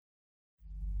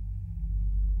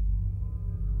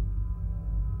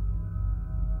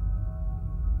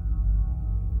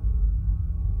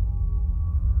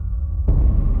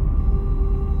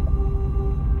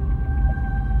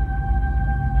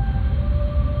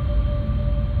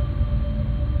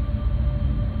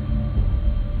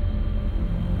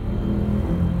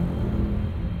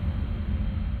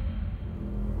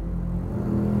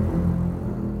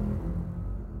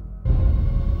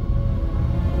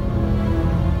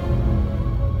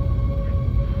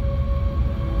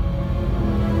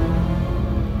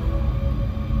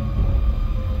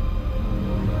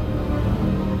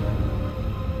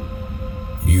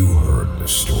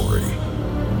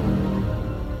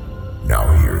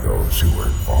those who were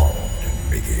involved in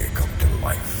making it come to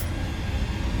life.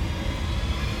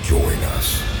 Join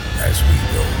us as we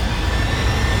go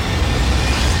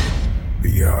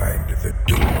behind the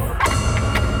door.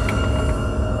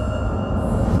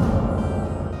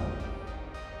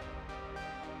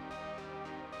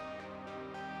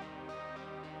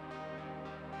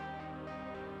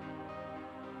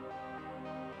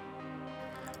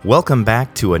 Welcome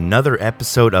back to another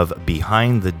episode of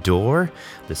Behind the Door.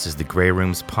 This is the Grey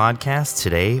Rooms podcast.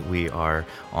 Today we are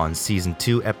on Season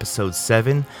 2, Episode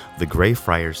 7, The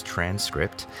Greyfriars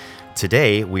Transcript.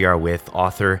 Today we are with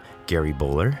author Gary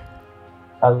Bowler.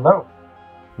 Hello.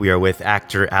 We are with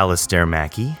actor Alistair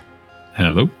Mackey.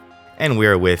 Hello. And we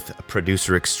are with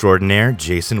producer extraordinaire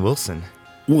Jason Wilson.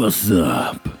 What's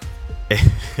up?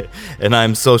 And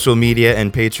I'm social media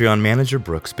and Patreon manager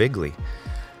Brooks Bigley.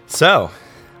 So,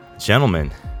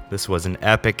 gentlemen, this was an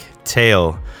epic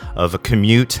tale of a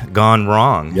commute gone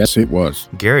wrong. Yes, it was.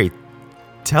 Gary,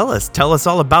 tell us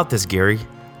all about this, Gary.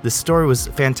 This story was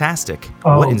fantastic.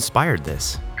 What inspired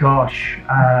this? Gosh,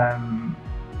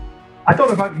 I don't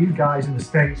know about you guys in the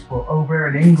States, but over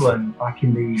in England, back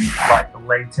in the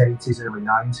late 80s, early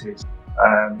 90s,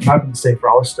 might be the same for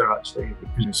Alistair actually, if he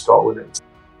was in Scotland.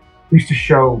 They used to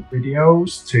show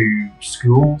videos to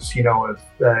schools,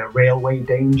 of railway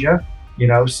danger.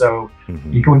 So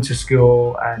you go into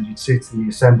school and you'd sit in the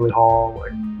assembly hall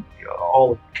and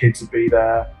all the kids would be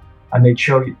there and they'd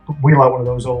show you, we like one of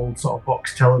those old sort of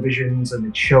box televisions, and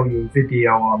they'd show you a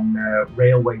video on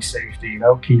railway safety,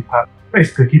 keep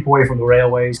away from the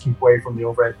railways, keep away from the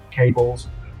overhead cables.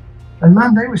 And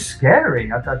man, they were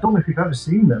scary. I don't know if you've ever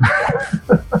seen them.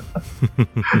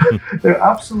 They're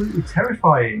absolutely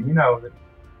terrifying.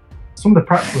 Some of the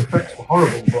practical effects were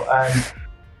horrible, but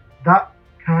that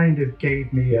kind of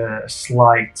gave me a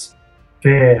slight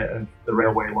fear of the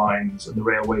railway lines and the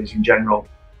railways in general.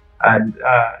 And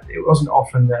it wasn't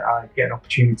often that I'd get an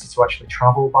opportunity to actually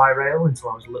travel by rail until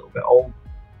I was a little bit old.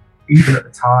 Even at the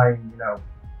time,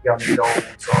 young adult,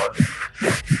 sort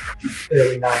of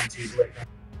early 90s, late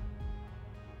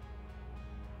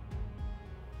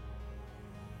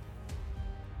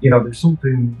 90s. There's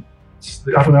something,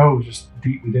 I don't know, just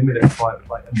deep within me that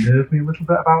like unnerved me a little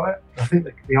bit about it. I think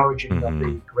the origin of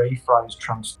the Greyfriars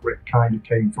Transcript kind of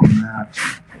came from there.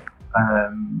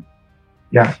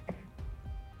 Yeah.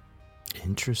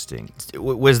 Interesting.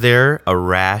 Was there a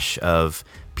rash of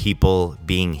people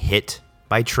being hit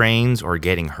by trains or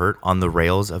getting hurt on the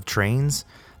rails of trains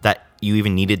that you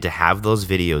even needed to have those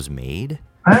videos made?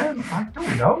 I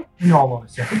don't know, in all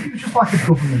honesty. I think it was just like a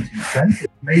government incentive.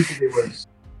 Maybe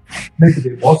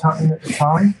it was happening at the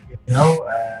time, a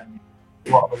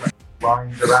lot of electric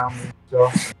lines around and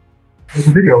stuff. The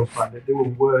videos, man, they were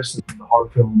worse than the horror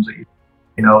films that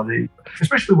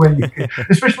especially when you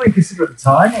consider at the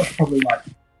time, I was probably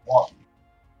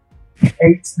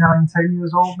 8, 9, 10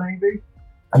 years old maybe,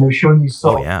 and they were showing you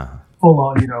full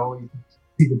on, you could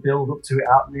see the build up to it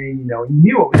happening, and you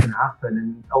knew what was going to happen,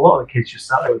 and a lot of the kids just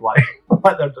sat there with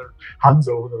their hands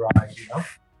over their eyes,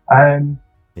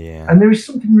 Yeah. And there is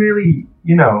something really,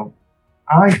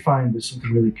 I find there's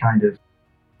something really kind of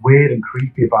weird and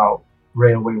creepy about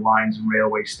railway lines and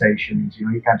railway stations. You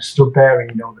kind of stood there and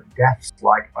that death's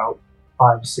about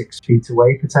 5 or 6 feet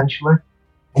away potentially.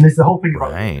 And there's the whole thing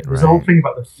about the whole thing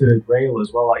about the third rail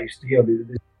as well. I used to,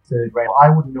 the third rail. I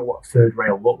wouldn't know what a third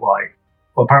rail looked like,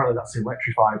 but apparently that's the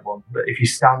electrified one. But if you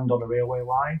stand on a railway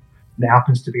line and it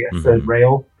happens to be a third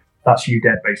rail, that's you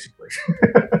dead basically.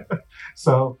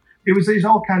 So it was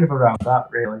all kind of around that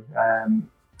really. And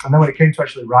then when it came to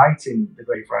actually writing the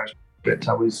Greyfriars script,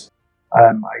 it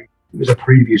was a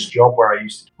previous job where I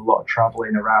used to do a lot of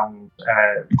travelling around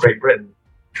Great Britain,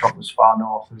 from as far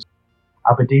north as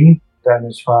Aberdeen, down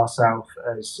as far south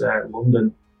as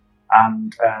London.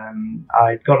 And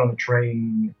I got on a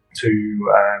train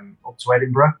up to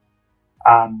Edinburgh,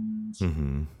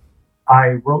 and I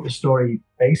wrote the story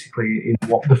basically in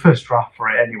the first draft for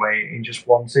it anyway, in just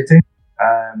one sitting.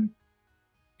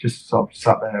 Just sort of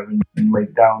sat there and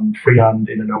laid down freehand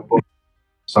in a notebook.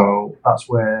 So that's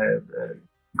where the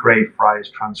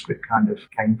Greyfriars Transcript kind of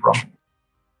came from.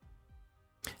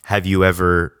 Have you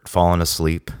ever fallen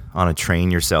asleep on a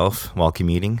train yourself while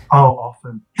commuting? Oh,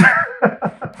 often.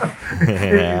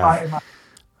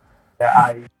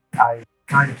 I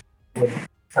kind of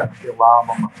set the alarm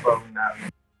on my phone now.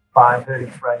 But I've heard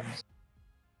of friends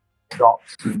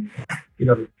stops and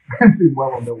they've been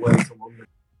well on their way to London.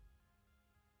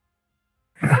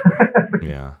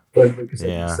 Yeah.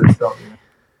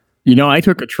 I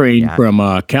took a train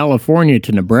from California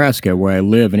to Nebraska, where I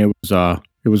live, and it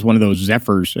was one of those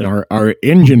Zephyrs, and our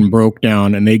engine broke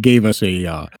down, and they gave us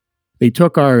a they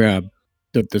took our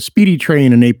the speedy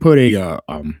train and they put a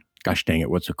gosh dang it,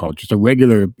 what's it called? Just a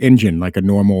regular engine, like a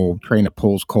normal train that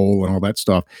pulls coal and all that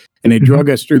stuff. And they drug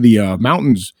us through the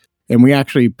mountains, and we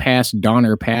actually passed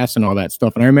Donner Pass and all that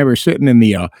stuff. And I remember sitting in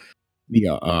the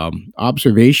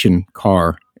observation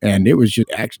car, and it was just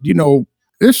actually,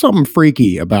 there's something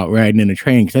freaky about riding in a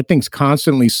train because that thing's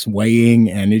constantly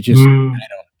swaying, and it just,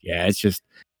 it's just,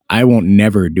 I won't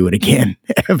never do it again,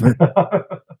 ever.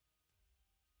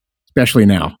 Especially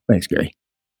now. Thanks, Gary.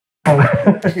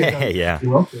 Yeah.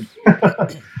 You're welcome.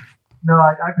 No,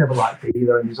 I've never liked it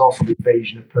either. And there's also the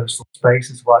invasion of personal space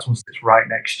as well. Someone sits right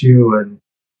next to you. And,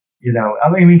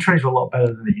 trains are a lot better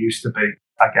than they used to be,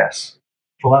 I guess.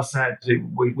 Well, that said,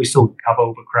 we still have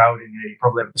overcrowding. You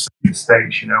probably have the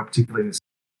States, particularly in the,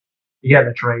 you get in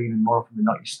a train and more often than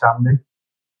not, you're standing.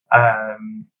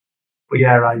 But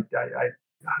yeah, I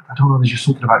don't know. There's just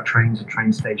something about trains and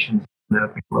train stations that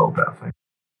nerve me a little bit, I think.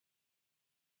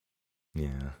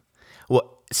 Yeah.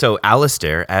 Well, so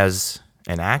Alistair, as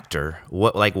an actor,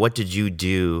 what did you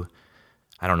do?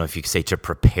 I don't know if you could say to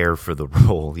prepare for the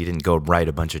role. You didn't go ride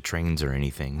a bunch of trains or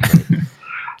anything.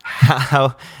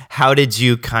 But how did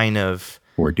you kind of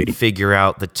figure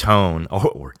out the tone,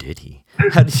 or did he?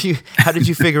 How did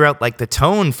you figure out like the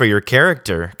tone for your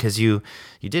character? Because you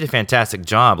did a fantastic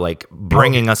job, like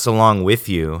bringing us along with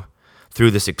you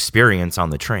through this experience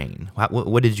on the train.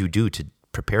 What did you do to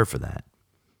prepare for that?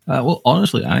 Well,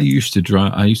 honestly, I used to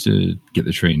get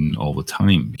the train all the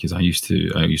time because I used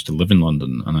to live in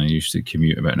London, and I used to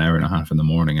commute about an hour and a half in the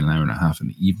morning and an hour and a half in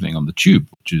the evening on the tube,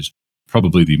 which is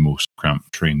probably the most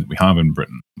cramped train that we have in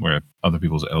Britain, where other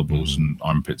people's elbows and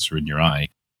armpits are in your eye,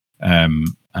 and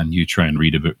you try and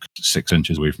read a book 6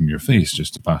 inches away from your face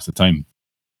just to pass the time.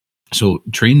 So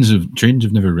trains have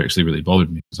never actually really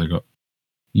bothered me because I got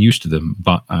used to them.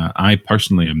 But I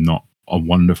personally am not a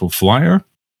wonderful flyer.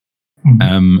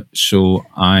 So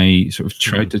I sort of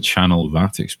tried to channel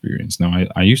that experience. Now,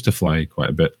 I used to fly quite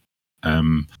a bit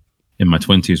in my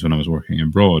 20s when I was working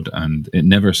abroad, and it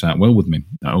never sat well with me.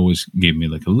 That always gave me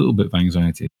like a little bit of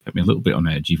anxiety, kept me a little bit on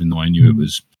edge, even though I knew it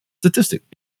was statistically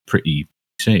pretty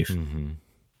safe.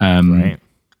 Right.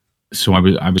 So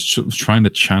I was sort of trying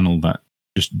to channel that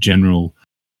just general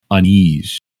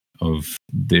unease of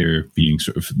there being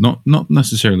sort of not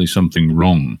necessarily something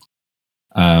wrong,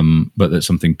 but that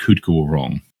something could go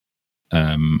wrong,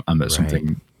 and that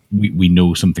something we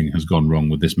know something has gone wrong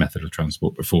with this method of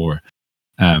transport before,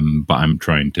 but I'm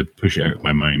trying to push it out of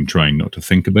my mind, trying not to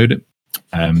think about it.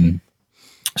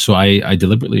 So I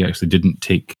deliberately actually didn't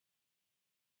take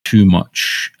too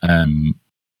much,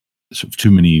 sort of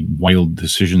too many wild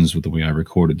decisions with the way I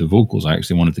recorded the vocals. I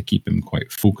actually wanted to keep him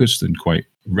quite focused and quite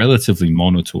relatively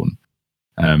monotone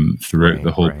throughout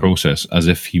the whole process, as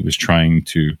if he was trying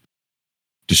to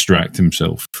distract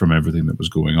himself from everything that was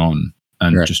going on,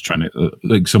 and just trying to,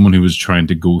 like someone who was trying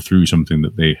to go through something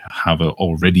that they have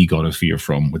already got a fear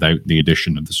from without the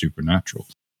addition of the supernatural.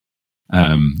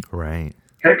 Right.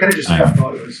 Can I just say, I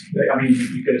thought it was, I mean,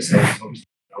 you're going to say it's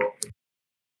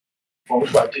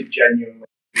obviously, I did genuinely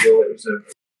feel it was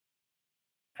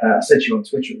I said to you on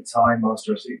Twitter at the time,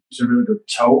 Master, it was a really good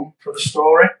tone for the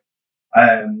story.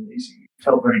 It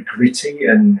felt very gritty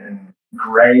and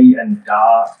grey and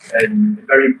dark and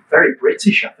very, very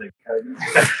British, I think.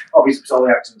 Obviously, because all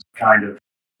the accents are kind of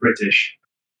British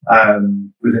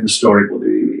within the story, but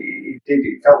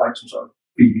it felt like some sort of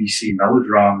BBC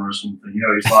melodrama or something.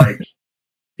 It's like,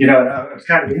 I was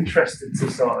kind of interested to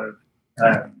sort of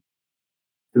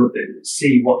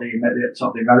see what the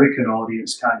American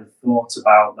audience kind of thought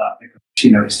about that, because,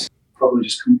 it's probably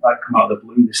just come out of the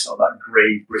blue, this sort of that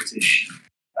grey British,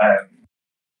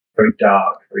 very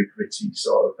dark, very gritty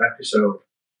sort of episode.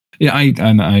 Yeah, I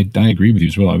agree with you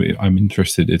as well. I'm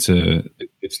interested. It's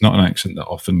not an accent that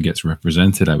often gets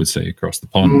represented, I would say, across the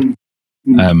pond.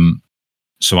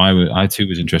 So I too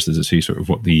was interested to see sort of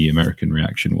what the American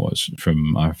reaction was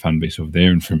from our fan base over there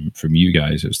and from you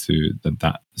guys as to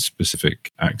that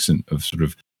specific accent of sort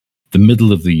of the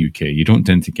middle of the UK. You don't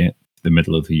tend to get the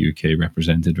middle of the UK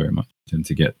represented very much. You tend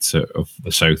to get sort of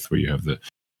the south, where you have the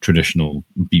traditional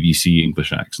BBC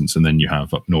English accents, and then you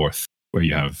have up north where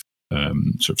you have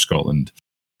sort of Scotland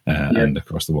and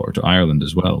across the water to Ireland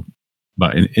as well.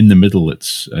 But in the middle,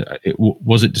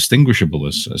 was it distinguishable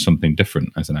as something different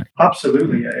as an accent?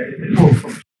 Absolutely.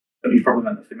 You probably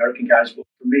meant the American guys, but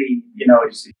for me, I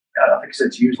think I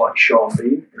said to you, it's like Sean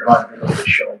Bean. It reminded me a little bit of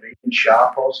Sean Bean and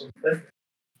Sharp or something.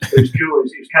 It was cool.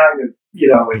 It was kind of,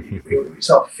 it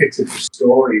sort of fitted the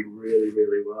story really,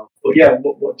 really well. But yeah,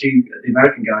 what do the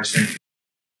American guys think?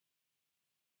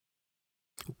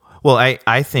 Well,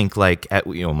 I think like at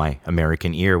my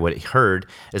American ear, what it heard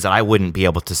is that I wouldn't be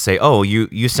able to say, oh,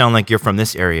 you sound like you're from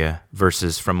this area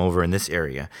versus from over in this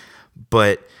area.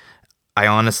 But I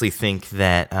honestly think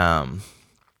that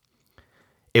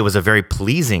it was a very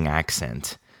pleasing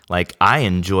accent. Like, I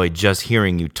enjoyed just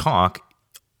hearing you talk,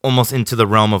 almost into the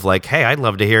realm of like, hey, I'd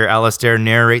love to hear Alistair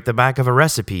narrate the back of a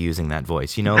recipe using that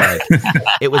voice. Like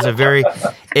it was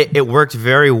it worked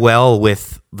very well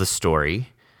with the story,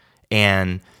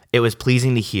 and it was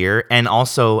pleasing to hear. And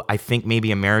also, I think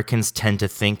maybe Americans tend to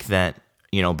think that,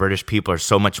 British people are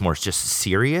so much more just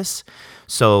serious.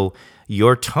 So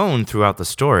your tone throughout the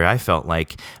story, I felt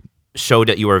like, showed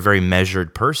that you were a very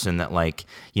measured person, that like,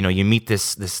 you meet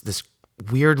this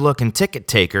weird looking ticket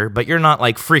taker, but you're not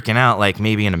like freaking out like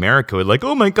maybe in America would, like,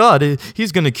 oh my God,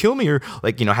 he's going to kill me, or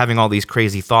like, having all these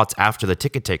crazy thoughts after the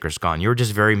ticket taker's gone. You're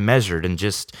just very measured and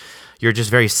you're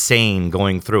just very sane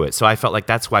going through it. So I felt like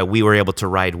that's why we were able to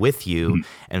ride with you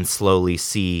and slowly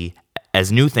see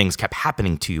as new things kept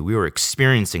happening to you, we were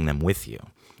experiencing them with you.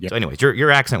 Yep. So anyways,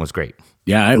 your accent was great.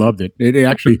 Yeah, I loved it. It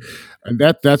actually,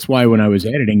 that's why when I was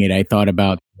editing it, I thought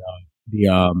about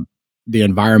the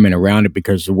environment around it,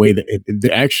 because the way that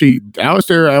actually,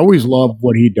 Alistair, I always love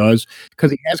what he does,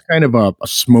 because he has kind of a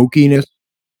smokiness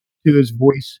to his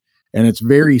voice, and it's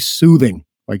very soothing.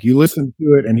 Like, you listen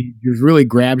to it and he just really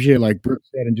grabs you, like Brooke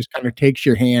said, and just kind of takes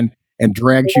your hand and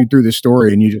drags you through the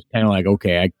story, and you just kind of like,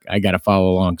 okay, I got to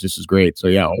follow along, because this is great. So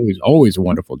yeah, always a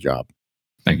wonderful job.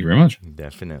 Thank you very much.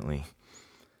 Definitely.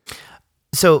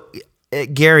 So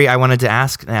Gary, I wanted to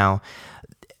ask now,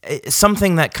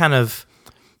 something that kind of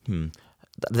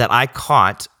that I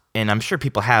caught, and I'm sure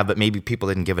people have, but maybe people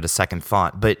didn't give it a second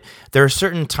thought, but there are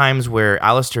certain times where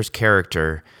Alistair's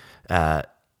character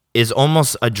is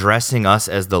almost addressing us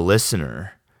as the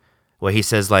listener, where he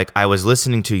says, like, I was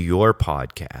listening to your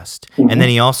podcast. And then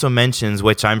he also mentions,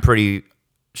 which I'm pretty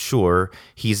sure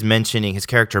his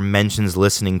character mentions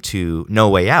listening to No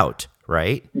Way Out,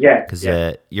 right? Yeah. Because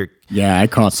I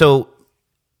caught. So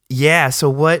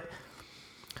what?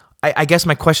 I guess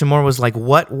my question more was like,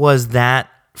 what was that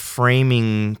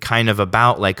framing kind of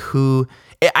about? Like, who?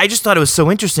 I just thought it was so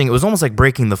interesting. It was almost like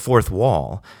breaking the fourth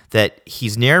wall, that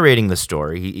he's narrating the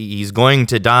story. He's going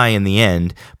to die in the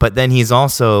end, but then he's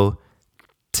also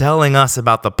telling us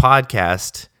about the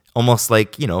podcast, almost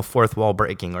like, fourth wall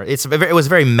breaking. Or it was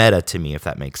very meta to me, if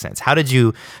that makes sense. How did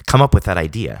you come up with that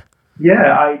idea?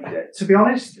 Yeah, to be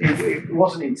honest, it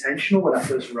wasn't intentional when I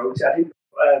first wrote it. I didn't.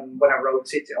 When I wrote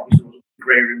it obviously wasn't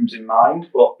Grey Rooms in mind,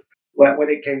 but when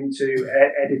it came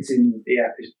to editing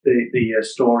the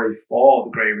story for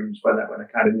the Grey Rooms, when I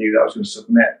kind of knew that I was going to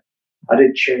submit, I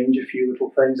did change a few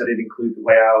little things. I did include The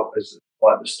Way Out as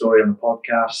like the story on the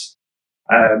podcast.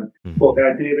 But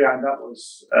the idea behind that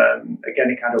was, again,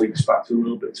 it kind of links back to a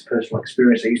little bit to personal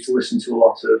experience. I used to listen to a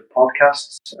lot of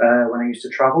podcasts when I used to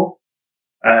travel.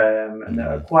 And there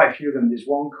are quite a few of them. There's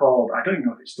one called, I don't even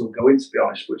know if it's still going, to be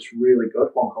honest, but it's really good.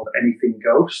 One called Anything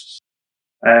Ghosts.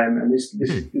 And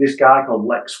this guy called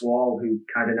Lex Wall who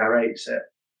kind of narrates it.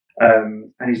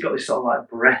 And he's got this sort of like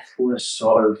breathless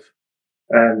sort of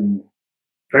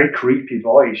very creepy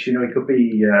voice. He could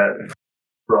be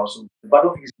or something, but I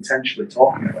don't think he's intentionally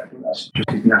talking about it. I think that's just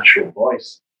his natural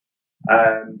voice.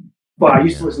 But I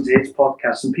used to listen to his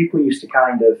podcasts, and people used to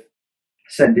kind of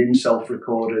send in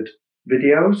self-recorded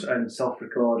videos and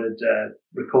self-recorded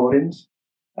recordings,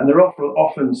 and they're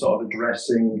often sort of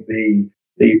addressing the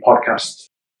podcast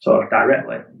sort of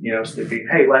directly. So they'd be,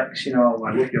 hey Lex, I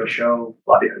love your show,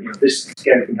 this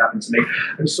scary thing happened to me,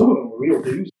 and some of them were real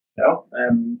dudes.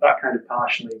 That kind of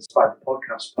partially inspired the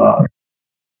podcast part.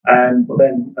 But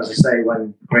then, as I say,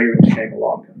 when Grey Rooms came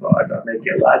along, I thought I'd make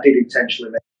it. I did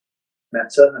intentionally make it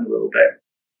meta and a little bit,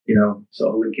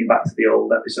 sort of linking back to the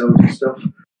old episodes and stuff,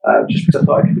 just because I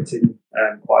thought it fit in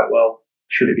quite well.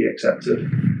 Should it be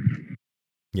accepted?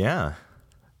 Yeah.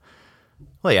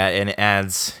 Well, yeah,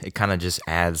 and it kind of just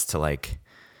adds to, like,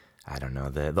 I don't know,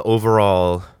 the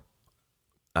overall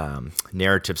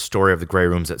narrative story of the Grey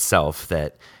Rooms itself,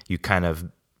 that you kind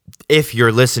of, if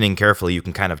you're listening carefully, you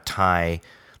can kind of tie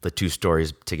the two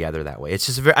stories together that way. It's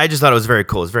just I just thought it was very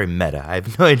cool. It's very meta. I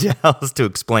have no idea how else to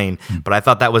explain, but I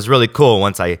thought that was really cool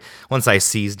once I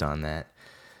seized on that.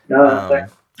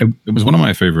 It was one of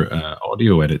my favorite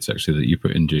audio edits, actually, that you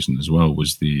put in, Jason, as well,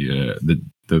 was the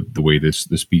way the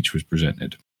speech was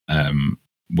presented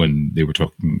when they were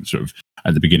talking sort of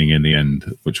at the beginning and the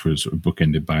end, which was sort of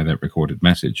bookended by that recorded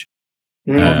message.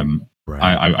 Right.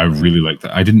 I really liked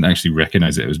that. I didn't actually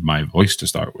recognize it was my voice to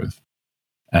start with,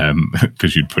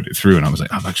 because you'd put it through, and I was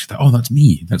like, that's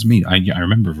me. I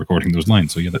remember recording those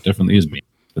lines. So yeah, that definitely is me.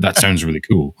 But that sounds really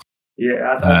cool.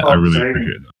 Yeah, I really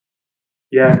appreciate that.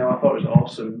 Yeah, no, I thought it was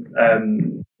awesome.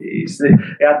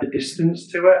 It had the distance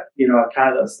to it.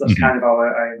 That's kind of how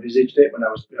I envisaged it when I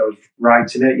was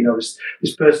writing it.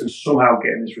 This person's somehow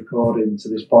getting this recording to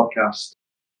this podcast,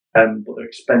 but they're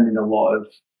expending a lot of,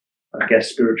 I guess,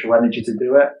 spiritual energy to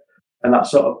do it, and that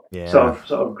sort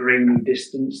of grainy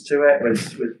distance to it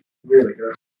was really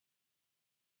good.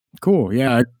 Cool.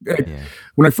 Yeah.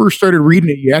 When I first started reading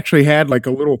it, you actually had like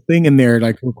a little thing in there,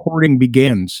 like recording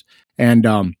begins. And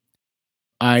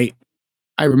I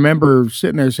remember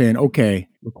sitting there saying, okay,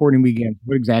 recording begins.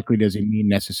 What exactly does he mean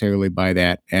necessarily by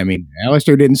that? I mean,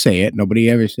 Alistair didn't say it. Nobody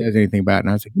ever says anything about it. And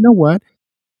I was like, you know what?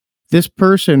 This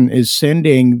person is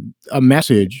sending a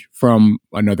message from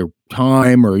another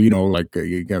time, or, like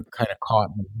you got kind of caught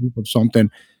in a loop of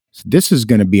something. So this is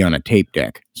going to be on a tape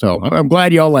deck. So I'm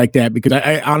glad y'all like that, because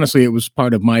I honestly, it was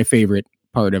part of my favorite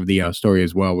part of the story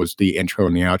as well, was the intro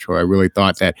and the outro. I really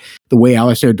thought that the way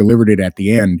Alistair delivered it at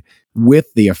the end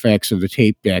with the effects of the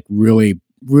tape deck really,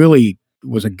 really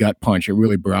was a gut punch. It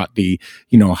really brought the,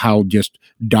 how just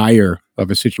dire of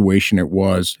a situation it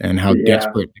was and how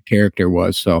desperate the character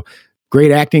was. So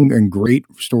great acting and great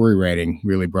story writing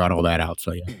really brought all that out.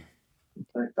 So yeah.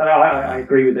 I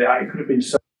agree with it. It could have been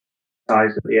so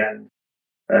sized at the end,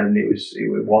 and it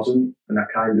wasn't, and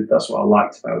that's what I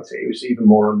liked about it. It was even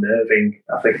more unnerving,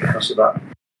 I think, because of that.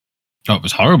 Oh, it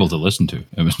was horrible to listen to.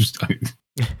 It was just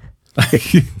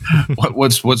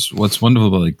what's wonderful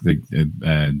about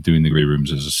doing the Grey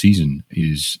Rooms as a season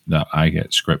is that I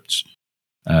get scripts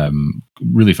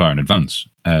really far in advance,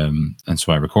 and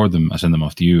so I record them, I send them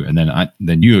off to you, and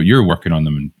then you're working on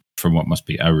them for what must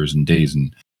be hours and days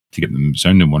and to get them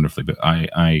sounding wonderfully. But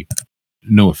I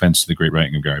no offense to the great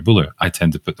writing of Gary Buller, I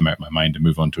tend to put them out of my mind and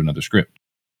move on to another script.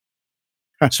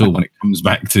 So when it comes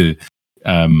back to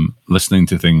listening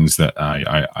to things that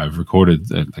I've recorded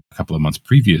like a couple of months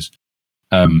previous,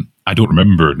 I don't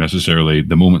remember necessarily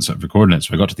the moments I've recorded it.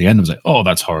 So I got to the end and I was like, oh,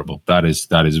 that's horrible. That is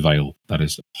vile. That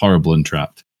is horrible and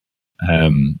trapped.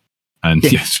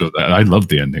 So I loved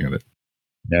the ending of it.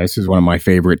 Yeah, this is one of my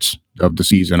favorites of the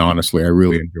season. Honestly, I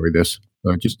really enjoyed this.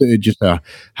 Just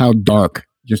how dark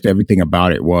just everything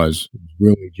about it was. It was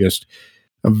really just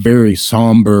a very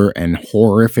somber and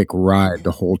horrific ride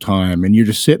the whole time. And you're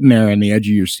just sitting there on the edge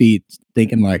of your seat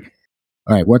thinking like,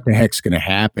 all right, what the heck's going to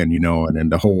happen? And then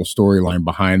the whole storyline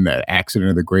behind the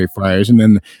accident of the Greyfriars. And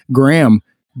then Graham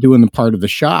doing the part of the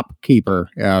shopkeeper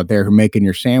out there who making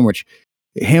your sandwich,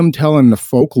 him telling the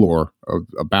folklore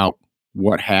about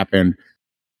what happened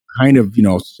kind of,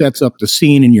 sets up the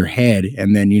scene in your head.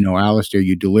 And then, Alistair,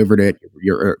 you delivered it,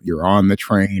 you're on the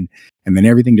train, and then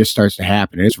everything just starts to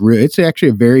happen. It's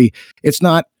actually it's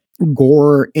not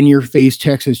gore in your face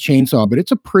Texas Chainsaw, but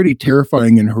it's a pretty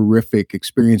terrifying and horrific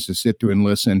experience to sit through and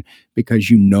listen, because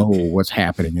what's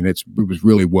happening. And it was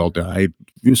really well done.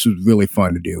 This was really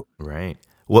fun to do. Right.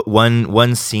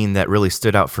 One scene that really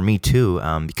stood out for me too,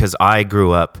 because I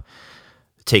grew up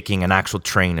taking an actual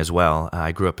train as well.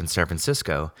 I grew up in San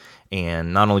Francisco,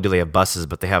 and not only do they have buses,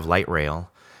 but they have light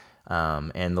rail.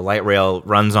 And the light rail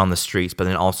runs on the streets, but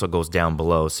then also goes down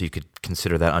below, so you could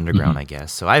consider that underground, I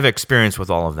guess. So I have experience with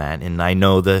all of that, and I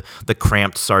know the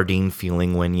cramped sardine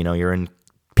feeling when you're in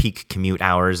peak commute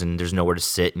hours and there's nowhere to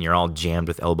sit and you're all jammed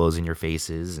with elbows in your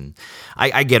faces, and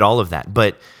I get all of that.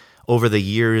 But over the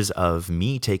years of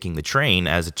me taking the train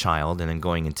as a child and then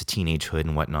going into teenagehood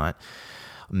and whatnot,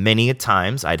 many a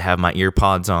times I'd have my ear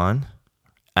pods on,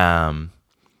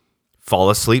 fall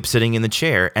asleep sitting in the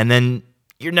chair, and then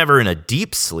you're never in a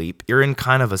deep sleep. You're in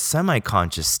kind of a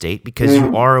semi-conscious state because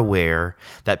you are aware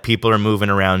that people are moving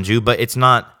around you, but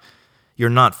you're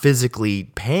not physically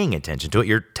paying attention to it.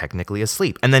 You're technically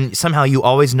asleep. And then somehow you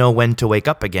always know when to wake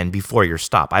up again before your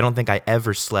stop. I don't think I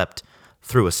ever slept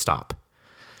through a stop.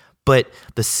 But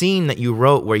the scene that you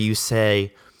wrote where you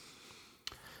say,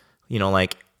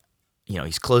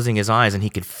 he's closing his eyes and he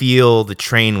could feel the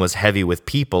train was heavy with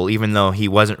people, even though he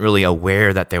wasn't really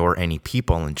aware that there were any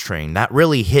people in the train. That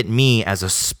really hit me as a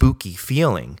spooky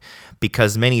feeling,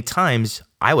 because many times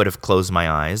I would have closed my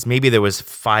eyes. Maybe there was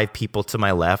 5 people to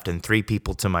my left and 3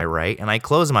 people to my right, and I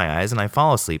close my eyes and I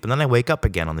fall asleep, and then I wake up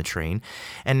again on the train,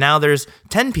 and now there's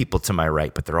 10 people to my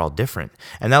right, but they're all different.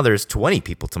 And now there's 20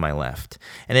 people to my left.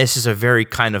 And it's just a very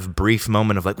kind of brief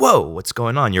moment of like, whoa, what's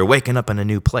going on? You're waking up in a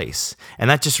new place. And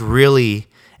that just really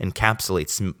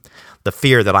encapsulates the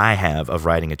fear that I have of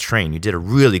riding a train. You did a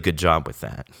really good job with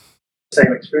that.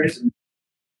 Same experience, and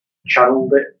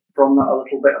channeled it from that a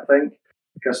little bit, I think.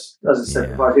 Because, as I said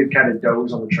before, I do kind of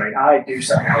doze on the train. I do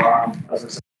set an alarm, as I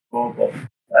said before, but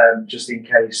just in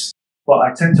case. But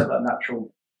I tend to have that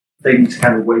natural thing to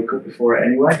kind of wake up before it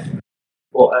anyway.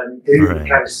 But you Right.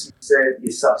 kind of sit,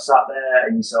 you sort of sat there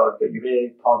and you sort of get your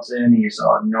ear pods in and you're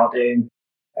sort of nodding,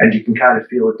 and you can kind of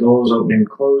feel the doors opening and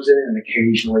closing, and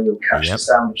occasionally you'll catch the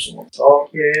sound of someone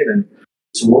talking, and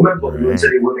it's a woman, but the ones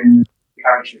that are women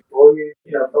carriage before you,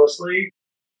 fell asleep.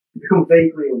 You become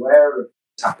vaguely aware of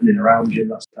what's happening around you,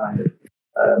 and that's kind of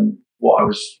what I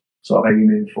was sort of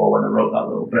aiming for when I wrote that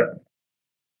little bit.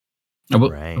 I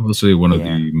will say one of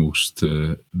the most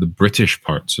the British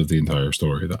parts of the entire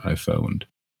story that I found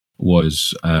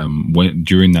was when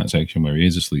during that section where he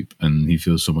is asleep and he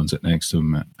feels someone sit next to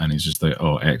him and he's just like,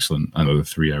 oh, excellent, another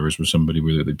 3 hours with somebody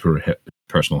with really poor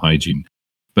personal hygiene,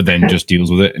 but then just deals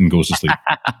with it and goes to sleep.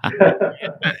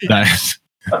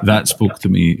 That spoke to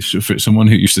me. So for someone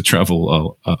who used to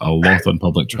travel a lot on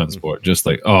public transport, just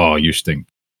like, oh, you stink,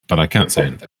 but I can't say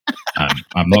anything.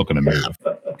 I'm not going to move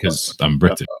because I'm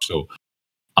British. So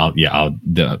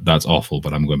that's awful,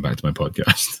 but I'm going back to my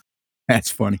podcast. That's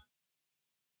funny.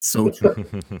 So true.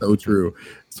 So true.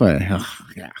 So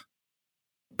yeah.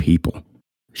 People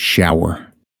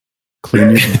shower,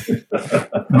 clean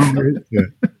your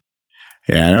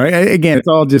Yeah. Again, it's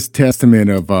all just testament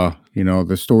of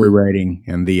the story writing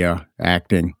and the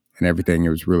acting and everything. It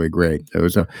was really great. It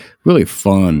was a really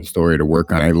fun story to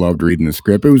work on. I loved reading the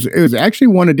script. It was actually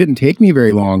one that didn't take me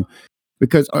very long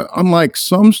because unlike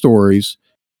some stories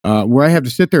where I have to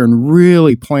sit there and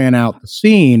really plan out the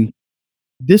scene,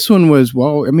 this one was,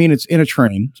 it's in a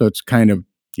train, so it's kind of,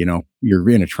 you're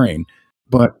in a train,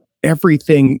 but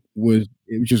everything was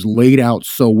just laid out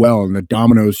so well, and the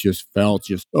dominoes just fell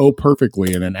just so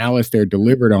perfectly, and then Alistair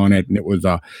delivered on it, and it was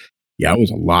it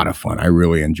was a lot of fun. I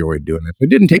really enjoyed doing it.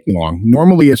 It didn't take me long.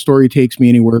 Normally, a story takes me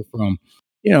anywhere from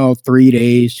 3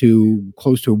 days to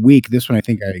close to a week. This one, I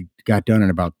think I got done in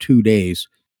about 2 days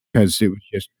because it was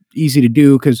just easy to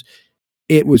do because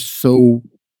it was so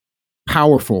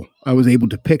powerful. I was able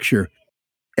to picture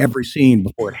every scene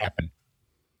before it happened.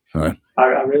 I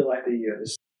really like the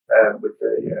with the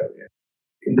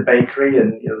in the bakery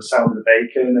and the sound of the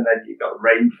bacon, and then you got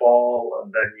rainfall,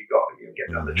 and then you got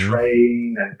getting on the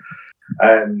train,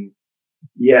 and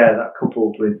that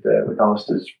coupled with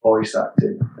Alistair's voice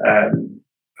acting, I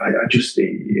just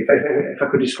if I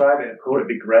could describe it, I'd call it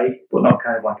be grey, but not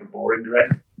kind of like a boring grey.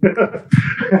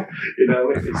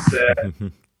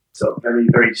 It's sort of very,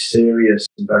 very serious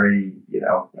and very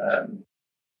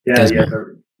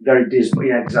very, very dismal.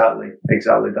 Yeah, exactly.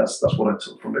 That's what I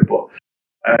took from it. But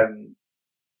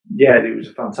it was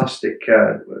a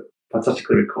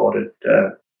fantastically recorded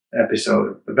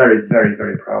episode. Very, very,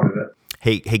 very proud of it.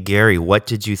 Hey, Gary, what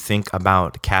did you think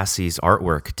about Cassie's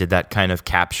artwork? Did that kind of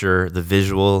capture the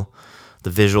visuals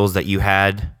that you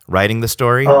had writing the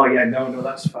story? Oh yeah, no,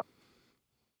 that's fine.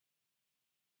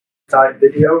 Type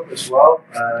video as well.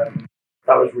 That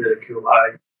was really cool.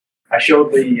 I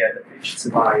showed the picture to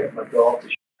my daughter,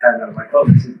 and I'm like, oh,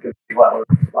 this is going to be like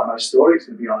my story. It's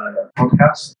going to be on a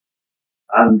podcast.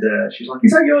 And she's like,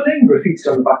 is that your name graffitied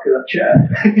on the back of that chair?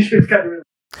 She was kind of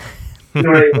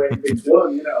really way it's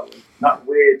been done, that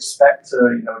weird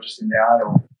spectre, just in the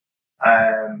aisle.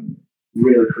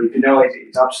 Really creepy. No,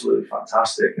 it's absolutely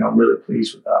fantastic. I'm really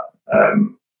pleased with that.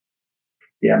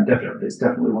 It's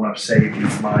definitely one I've saved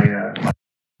into my.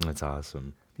 That's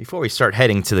awesome. Before we start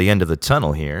heading to the end of the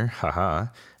tunnel here,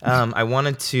 I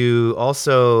wanted to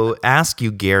also ask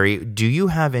you, Gary, do you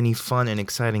have any fun and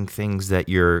exciting things that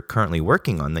you're currently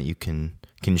working on that you can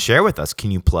share with us?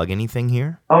 Can you plug anything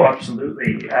here? Oh,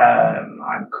 absolutely.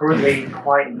 I'm currently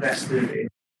quite invested in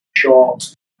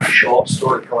a short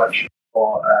story collection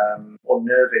for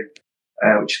Unnerving,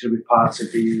 which is going to be part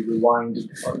of the Rewind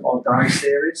on Die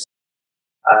series.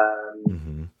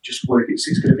 Just work. It's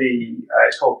going to be.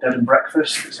 It's called Dead and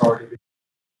Breakfast. It's already been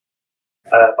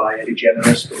by Eddie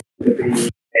Generous. But it's going to be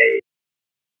a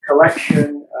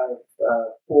collection of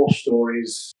 4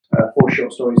 stories, 4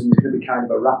 short stories, and it's going to be kind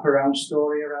of a wraparound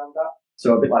story around that.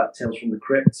 So a bit like Tales from the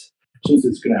Crypt.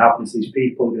 Something's going to happen to these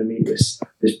people. They're going to meet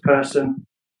this person,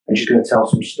 and she's going to tell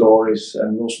some stories,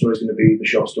 and those stories are going to be the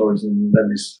short stories, and then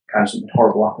this kind of something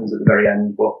horrible happens at the very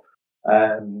end. But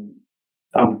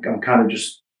I'm kind of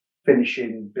just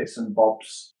finishing bits and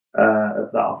bobs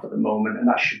of that off at the moment, and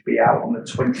that should be out on the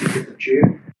 20th of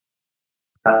June.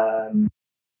 And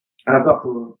I've got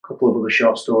a couple of other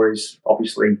short stories,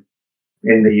 obviously,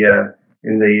 in the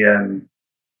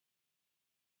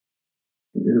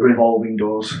revolving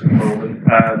doors at the moment.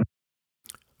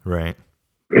 Right.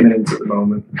 Imminent at the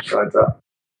moment, besides that.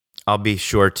 I'll be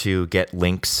sure to get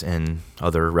links and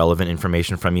other relevant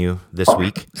information from you this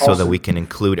week so that we can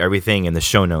include everything in the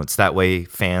show notes. That way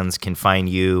fans can find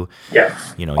you,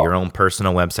 your own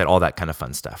personal website, all that kind of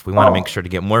fun stuff. We want to make sure to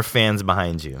get more fans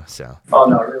behind you. So. Oh,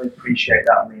 no, I really appreciate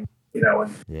that. I mean,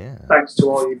 and thanks to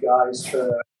all you guys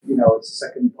for, it's the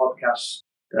second podcast.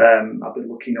 I've been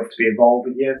lucky enough to be involved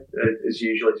with you. As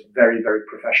usual, it's very, very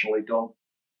professionally done.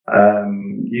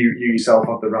 You yourself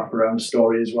have the wraparound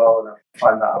story as well, and I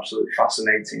find that absolutely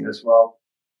fascinating as well.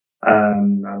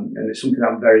 And it's something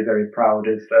I'm very, very proud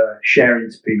of sharing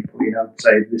to people.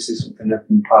 Say this is something I've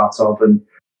been part of, and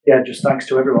just thanks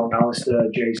to everyone, Alistair,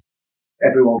 Jason,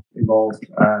 everyone involved.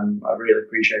 I really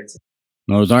appreciate it.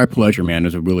 No, it was our pleasure, man. It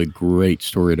was a really great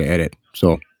story to edit.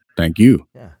 So thank you.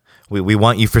 Yeah, we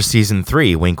want you for season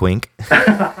 3. Wink, wink.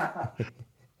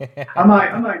 I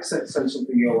might send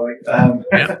something your way.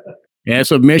 Yeah,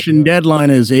 submission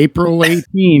deadline is April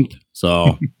 18th.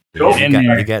 So cool.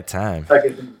 You got time. I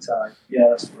give them time. Yeah,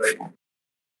 that's great.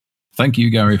 Thank you,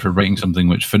 Gary, for writing something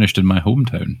which finished in my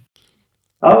hometown.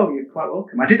 Oh, you're quite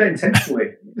welcome. I did that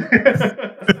intentionally.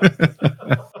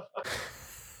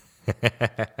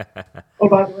 Oh,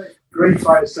 by the way,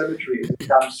 Greyfriars Cemetery is a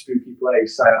damn spooky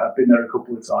place. I've been there a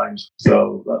couple of times,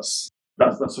 so that's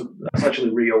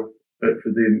actually real. But for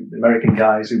the American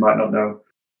guys who might not know,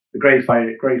 the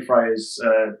Greyfriars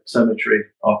Cemetery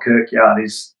or Kirkyard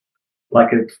is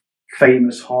like a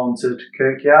famous haunted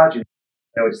kirkyard.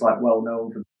 It's like well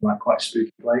known for like quite a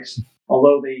spooky place.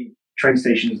 Although the train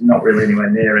station is not really anywhere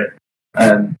near it,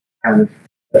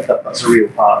 that's a real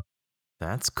part.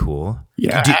 That's cool.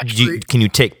 Yeah. Can you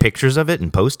take pictures of it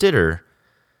and post it, or?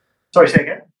 Sorry, say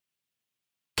again.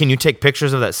 Can you take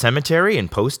pictures of that cemetery and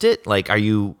post it? Like, are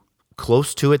you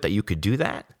close to it that you could do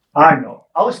that? I'm not.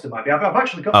 Alistair might be. I've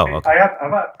actually got. Okay. I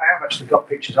have actually got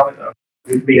pictures of it though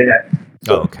with me and it.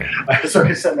 So, okay.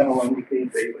 So send them along with me.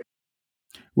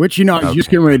 Which I was just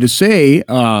getting ready to say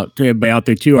to everybody out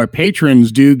there too. Our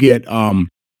patrons do get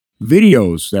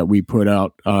videos that we put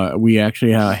out. We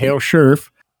actually have Hale Scherf,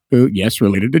 who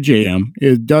related to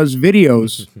JM, does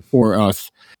videos for us,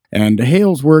 and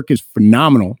Hale's work is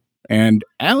phenomenal. And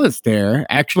Alistair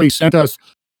actually sent us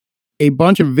a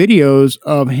bunch of videos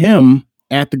of him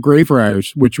at the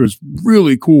Greyfriars, which was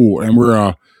really cool. And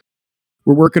we're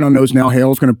working on those now.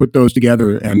 Hale's going to put those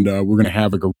together, and we're going to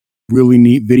have a really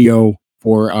neat video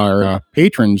for our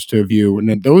patrons to view. And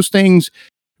then those things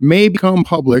may become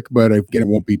public, but again, it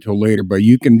won't be till later. But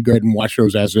you can go ahead and watch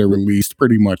those as they're released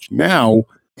pretty much now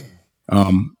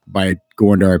by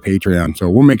going to our Patreon. So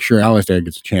we'll make sure Alistair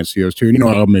gets a chance to see those too. And,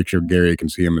 I'll make sure Gary can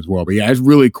see them as well. But yeah, it's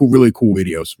really cool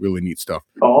videos, really neat stuff.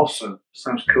 Awesome.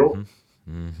 Sounds cool.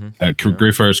 Mm-hmm.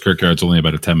 Greyfriars Kirkyard's only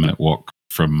about a 10-minute walk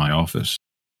from my office,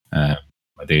 my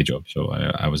day job. So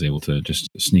I was able to just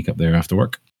sneak up there after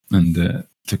work and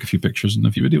took a few pictures and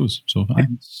a few videos. So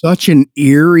such an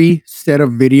eerie set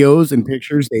of videos and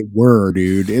pictures they were,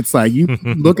 dude. It's like you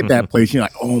look at that place, you're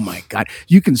like, oh my god!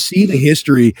 You can see the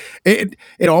history. It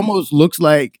almost looks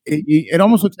like it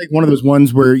almost looks like one of those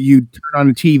ones where you turn on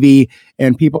the TV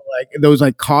and people like those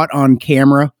like caught on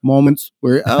camera moments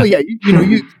where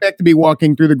you expect to be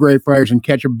walking through the Greyfriars and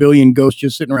catch a billion ghosts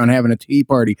just sitting around having a tea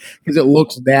party because it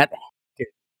looks that.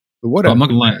 But I'm not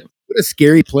gonna lie. What a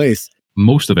scary place.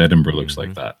 Most of Edinburgh looks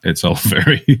like that. It's all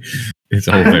very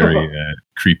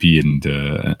creepy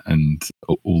and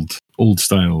old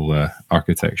style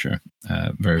architecture.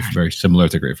 Very very similar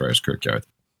to Greyfriars Kirkyard.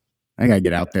 I gotta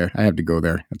get out there. I have to go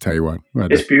there. I'll tell you what.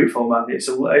 It's beautiful, man.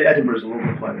 Edinburgh's a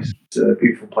lovely place. It's a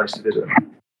beautiful place to visit.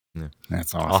 Yeah.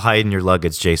 That's awesome. I'll hide in your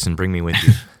luggage, Jason. Bring me with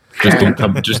you. Just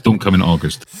don't come in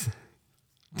August.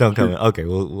 Don't come in. Okay,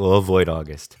 we'll avoid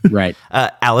August. Right.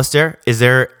 Alistair, is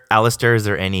there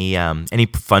any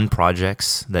fun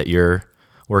projects that you're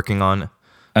working on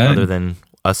other than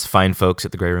us fine folks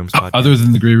at the Grey Rooms podcast? Other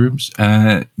than the Grey Rooms,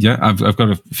 I've got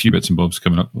a few bits and bobs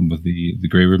coming up with the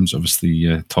Grey Rooms.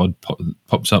 Obviously, Todd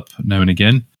pops up now and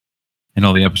again in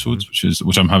all the episodes,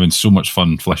 which I'm having so much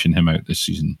fun fleshing him out this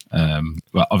season.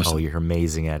 Well, obviously, you're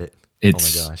amazing at it. Oh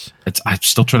my gosh! I'm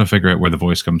still trying to figure out where the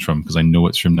voice comes from because I know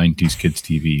it's from 90s kids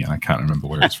TV and I can't remember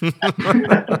where it's from.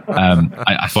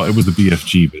 I thought it was the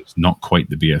BFG, but it's not quite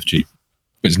the BFG.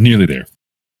 But it's nearly there.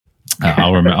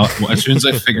 I'll remember as soon as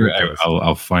I figure it out.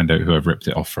 I'll find out who I've ripped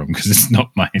it off from because it's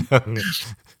not mine.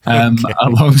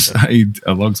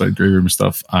 Alongside Grey Room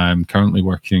stuff, I'm currently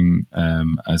working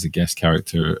as a guest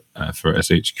character for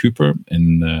S.H. Cooper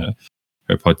in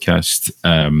her podcast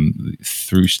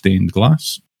Through Stained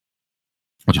Glass.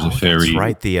 Which is a fairy. That's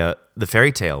right, the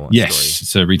fairy tale one. Yes, story.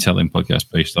 It's a retelling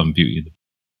podcast based on beauty.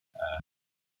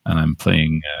 And I'm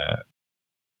playing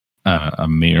a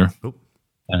mayor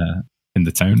in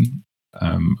the town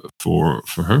for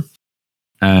her.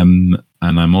 And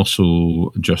I'm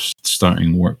also just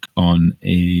starting work on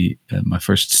my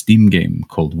first Steam game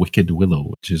called Wicked Willow,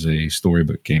 which is a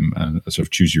storybook game, a sort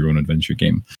of choose your own adventure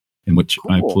game, in which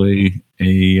I play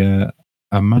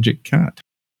a magic cat.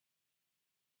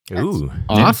 Ooh,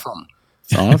 awesome!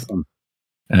 It's awesome.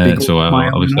 So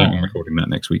I'll be starting recording that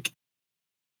next week.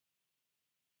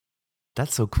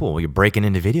 That's so cool. You're breaking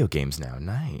into video games now.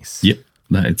 Nice. Yep.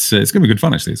 It's gonna be good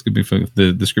fun actually. It's gonna be fun.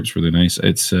 The script's really nice.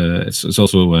 It's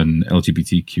also an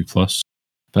LGBTQ plus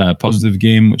positive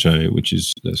game, which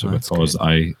is sort of a cause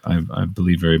I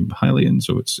believe very highly in.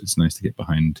 So it's nice to get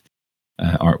behind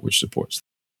art which supports.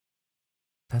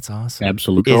 That's awesome.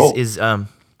 Absolutely.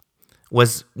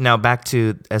 Was now back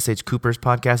to S.H. Cooper's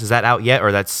podcast. Is that out yet,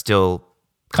 or that's still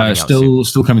coming out soon?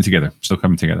 Still coming together.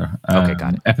 Okay,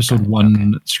 got it. Episode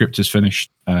 1 script is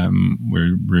finished.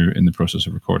 We're in the process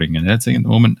of recording and editing at the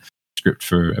moment. Script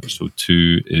for episode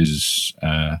 2 is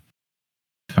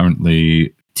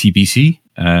currently TBC.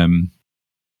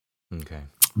 Okay.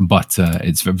 But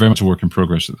it's very much a work in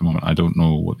progress at the moment. I don't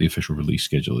know what the official release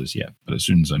schedule is yet, but as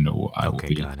soon as I know, I will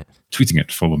be tweeting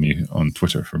it. Follow me on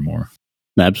Twitter for more.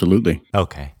 Absolutely.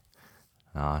 Okay.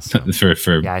 Awesome.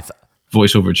 for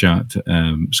voiceover chat,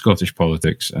 Scottish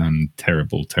politics, and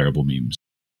terrible memes.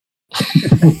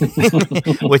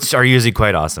 Which are usually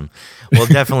quite awesome. We'll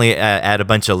definitely add a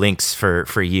bunch of links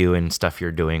for you and stuff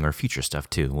you're doing, or future stuff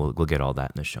too. We'll get all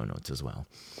that in the show notes as well.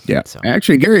 Yeah. So.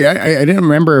 Actually, Gary, I didn't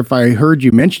remember if I heard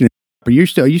you mention it. Are you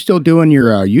still doing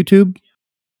your YouTube?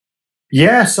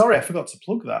 Yeah. Sorry, I forgot to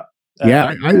plug that.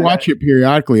 Yeah, I watch it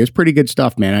periodically. It's pretty good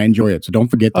stuff, man. I enjoy it, so don't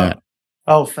forget that.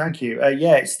 Oh, thank you.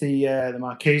 Yeah, it's the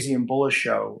Marchesian Buller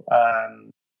Show.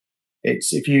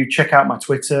 It's if you check out my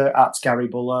Twitter at Gary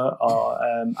Buller or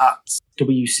at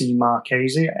WC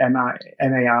Marchese,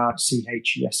 MARCHESE,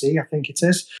 I think it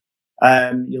is.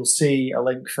 You'll see a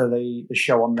link for the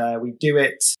show on there. We do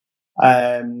it.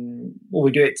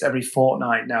 We do it every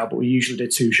fortnight now, but we usually do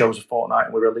 2 shows a fortnight,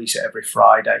 and we release it every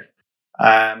Friday.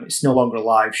 It's no longer a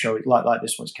live show like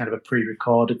this one's kind of a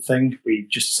pre-recorded thing. We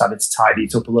just decided to tidy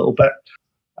it up a little bit.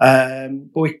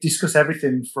 But we discuss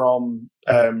everything from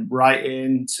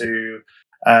writing to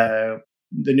the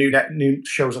new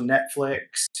shows on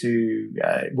Netflix to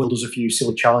Will does a few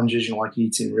silly challenges, like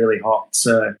eating really hot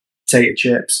potato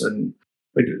chips, and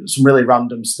we do some really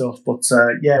random stuff. But it's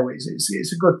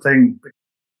a good thing.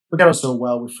 We get on so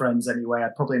well with friends anyway.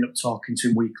 I'd probably end up talking to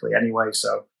him weekly anyway,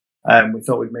 so we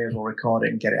thought we may as well record it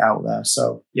and get it out there.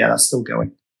 So yeah, that's still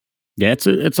going. Yeah, it's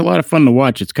a lot of fun to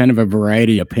watch. It's kind of a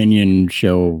variety opinion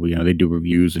show. They do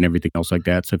reviews and everything else like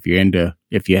that. So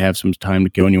if you have some time to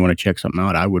go and you want to check something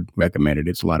out, I would recommend it.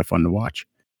 It's a lot of fun to watch.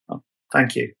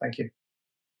 Thank you.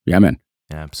 Yeah, man.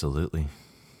 Absolutely.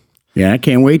 Yeah, I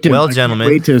can't wait to. Well, gentlemen,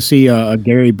 wait to see a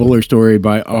Gary Buller story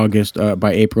by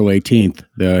April 18th,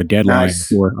 the deadline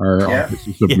for our office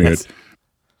to submit. Yes.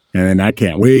 And I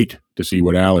can't wait to see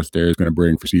what Alistair is going to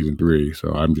bring for season 3.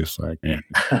 So I'm just like, man,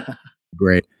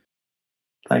 great.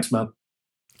 Thanks, man.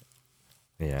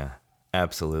 Yeah,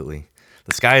 absolutely.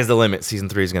 The sky is the limit. Season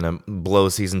 3 is going to blow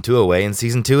season 2 away, and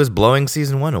season 2 is blowing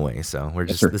season 1 away. So we're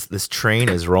just this train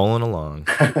is rolling along.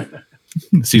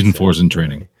 Season 4 is in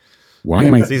training. Why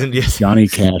am I Johnny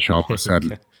Cash all of a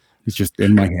sudden? It's just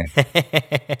in my head.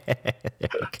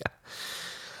 Okay.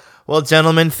 Well,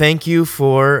 gentlemen, thank you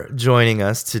for joining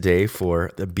us today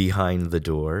for the Behind the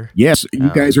Door. Yes,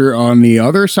 you guys are on the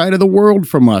other side of the world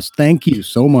from us. Thank you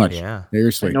so much. Yeah.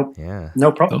 Seriously.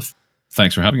 No problem.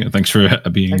 Thanks for having it. Thanks for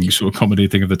being so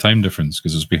accommodating of the time difference,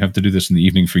 because as we have to do this in the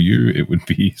evening for you, it would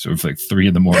be sort of like 3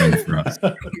 a.m. for us.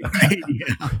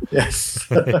 Yes.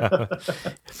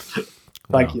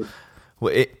 Thank you.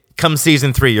 Well, come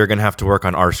season 3, you're going to have to work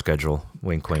on our schedule.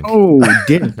 Wink, wink. Oh,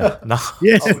 did no.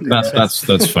 Yes,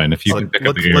 that's fine. If you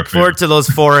look forward to those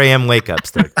 4 a.m. wake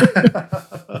ups.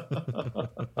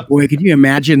 Boy, could you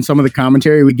imagine some of the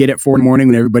commentary we get at 4 a.m.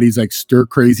 when everybody's like stir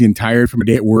crazy and tired from a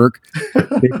day at work?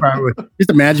 They probably just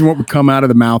imagine what would come out of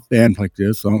the mouth then, like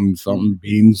this, something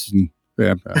beans and.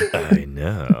 I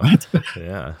know.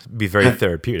 Yeah, be very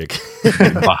therapeutic.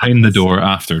 Behind the door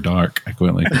after dark.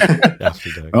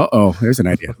 Equivalently. Oh, there's an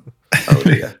idea. Oh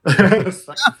dear.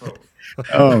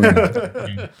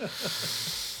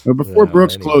 Well, before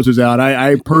Brooks closes out,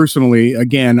 I personally,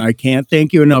 again, I can't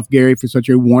thank you enough, Gary, for such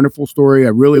a wonderful story. I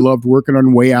really loved working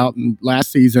on Way Out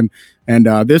last season, and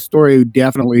this story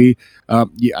definitely.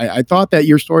 I thought that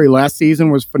your story last season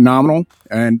was phenomenal,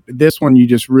 and this one you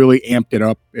just really amped it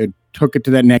up and took it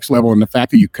to that next level. And the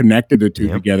fact that you connected the two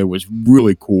together was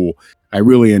really cool. I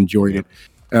really enjoyed it.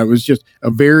 It was just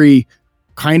a very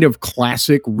kind of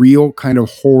classic, real kind of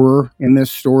horror in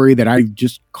this story that I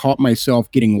just caught myself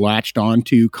getting latched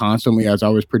onto constantly as I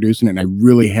was producing it. And I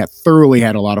really thoroughly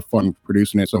had a lot of fun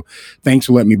producing it. So thanks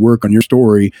for letting me work on your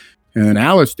story. And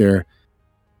Alistair,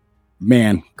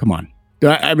 man, come on.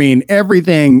 I mean,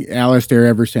 everything Alistair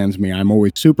ever sends me, I'm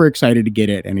always super excited to get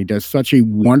it. And he does such a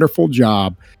wonderful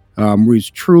job. He's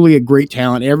truly a great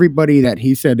talent. Everybody that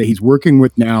he said that he's working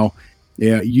with now,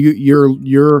 yeah,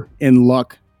 you're in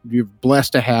luck. You're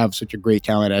blessed to have such a great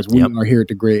talent as we are here at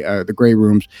the Grey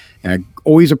Rooms. And I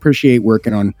always appreciate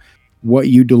working on what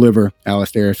you deliver,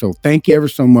 Alistair. So thank you ever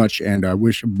so much. And I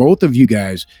wish both of you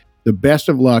guys the best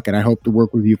of luck. And I hope to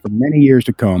work with you for many years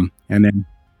to come. And then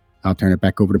I'll turn it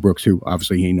back over to Brooks, who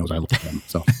obviously he knows I love him.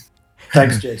 So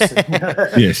Thanks, Jason.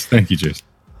 Yes, thank you, Jason.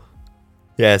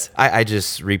 Yes, I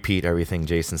just repeat everything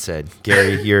Jason said.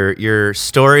 Gary, your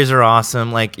stories are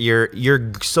awesome. Like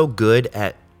you're so good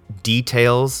at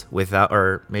details without,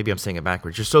 or maybe I'm saying it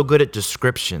backwards. You're so good at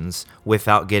descriptions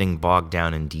without getting bogged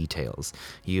down in details.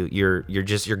 You're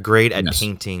great at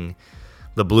painting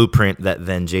the blueprint that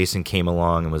then Jason came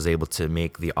along and was able to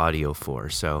make the audio for.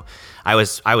 So I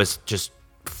was just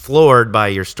floored by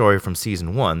your story from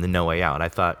season 1, The No Way Out. I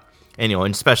thought, and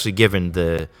especially given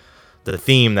the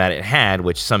theme that it had,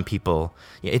 which some people,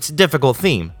 it's a difficult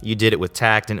theme. You did it with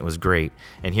tact and it was great.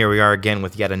 And here we are again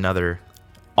with yet another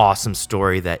awesome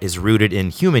story that is rooted in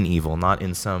human evil, not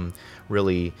in some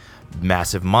really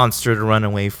massive monster to run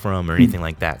away from or anything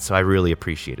like that. So I really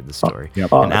appreciated the story.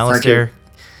 And Alistair,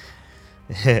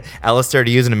 Alistair, to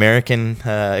use an American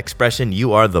expression,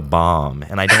 you are the bomb.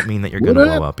 And I don't mean that you're going to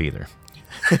blow up either.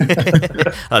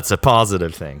 That's a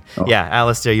positive thing. Yeah,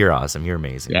 Alistair, you're awesome. You're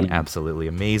amazing. Absolutely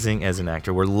amazing as an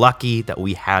actor. We're lucky that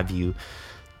we have you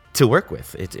to work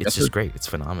with. It's just great. It's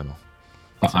phenomenal.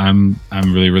 I'm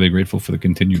really, really grateful for the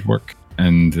continued work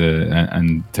and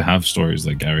to have stories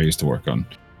like Gary is to work on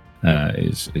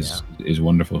is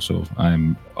wonderful. So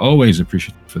I'm always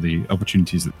appreciative for the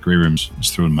opportunities that Grey Rooms has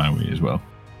thrown my way as well.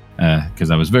 Because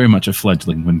I was very much a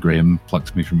fledgling when Graham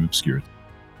plucked me from obscurity.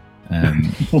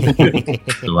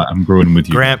 So I'm growing with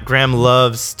you. Graham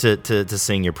loves to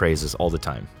sing your praises all the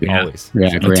time. Always. Yeah,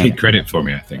 he'll take credit for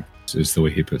me, I think, is the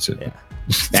way he puts it. Yeah.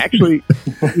 Actually,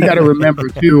 you got to remember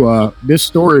too, this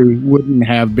story wouldn't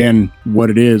have been what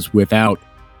it is without,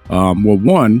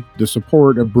 one, the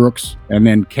support of Brooks, and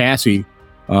then Cassie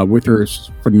with her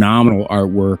phenomenal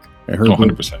artwork. Her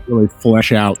 100%. Really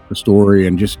flesh out the story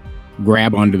and just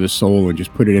grab onto the soul and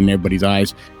just put it in everybody's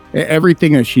eyes.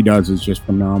 Everything that she does is just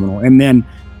phenomenal. And then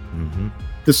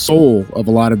the soul of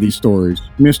a lot of these stories,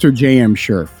 Mr. J.M.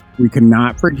 Scherf. We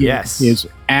cannot forget his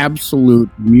absolute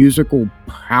musical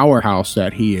powerhouse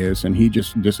that he is. And he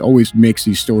just always makes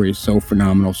these stories so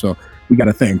phenomenal. So we got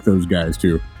to thank those guys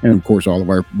too. And of course, all of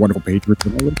our wonderful patrons.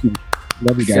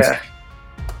 Love you guys.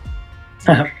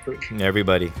 Yeah.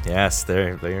 Everybody. Yes,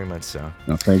 very much so.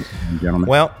 No, thanks, gentlemen.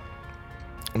 Well,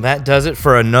 that does it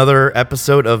for another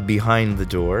episode of Behind the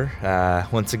Door.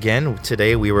 Once again,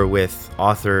 today we were with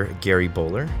author Gary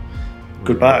Bowler.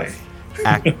 Goodbye.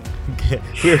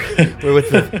 We're with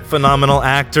the phenomenal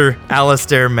actor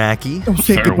Alistair Mackey. Don't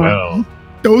say Farewell. goodbye.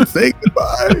 Don't say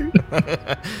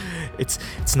goodbye.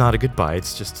 It's not a goodbye.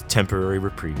 It's just a temporary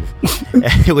reprieve.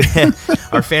 We have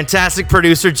our fantastic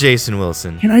producer Jason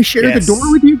Wilson. Can I share the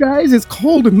door with you guys? It's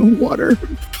cold in the water.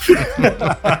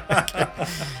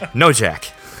 No,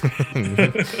 Jack.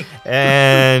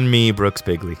 And me, Brooks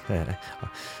Bigley.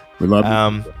 We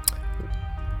love you.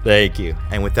 Thank you.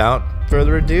 And without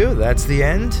further ado, that's the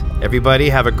end. Everybody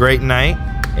have a great night,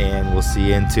 and we'll see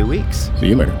you in 2 weeks. See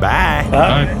you later. Bye.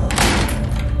 Bye.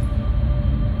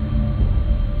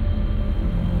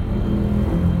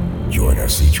 Join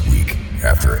us each week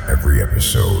after every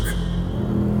episode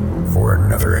for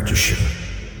another edition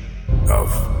of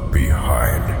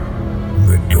Behind